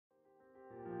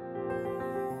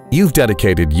You've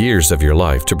dedicated years of your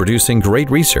life to producing great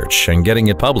research and getting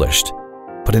it published.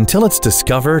 But until it's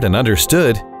discovered and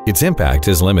understood, its impact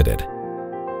is limited.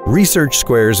 Research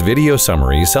Square's video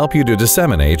summaries help you to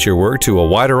disseminate your work to a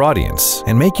wider audience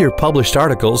and make your published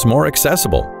articles more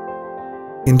accessible.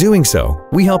 In doing so,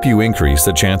 we help you increase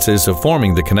the chances of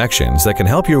forming the connections that can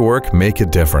help your work make a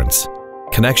difference.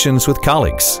 Connections with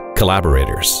colleagues,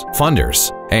 collaborators,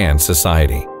 funders, and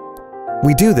society.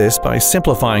 We do this by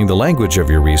simplifying the language of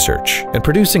your research and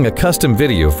producing a custom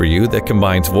video for you that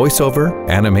combines voiceover,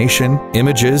 animation,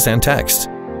 images, and text.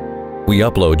 We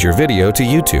upload your video to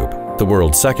YouTube, the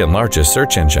world's second-largest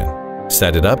search engine,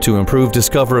 set it up to improve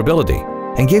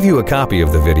discoverability, and give you a copy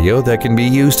of the video that can be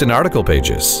used in article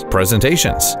pages,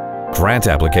 presentations, grant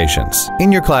applications,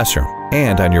 in your classroom,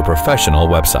 and on your professional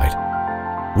website.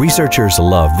 Researchers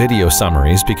love video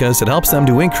summaries because it helps them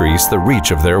to increase the reach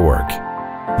of their work.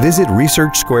 Visit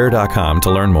ResearchSquare.com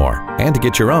to learn more and to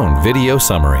get your own video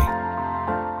summary.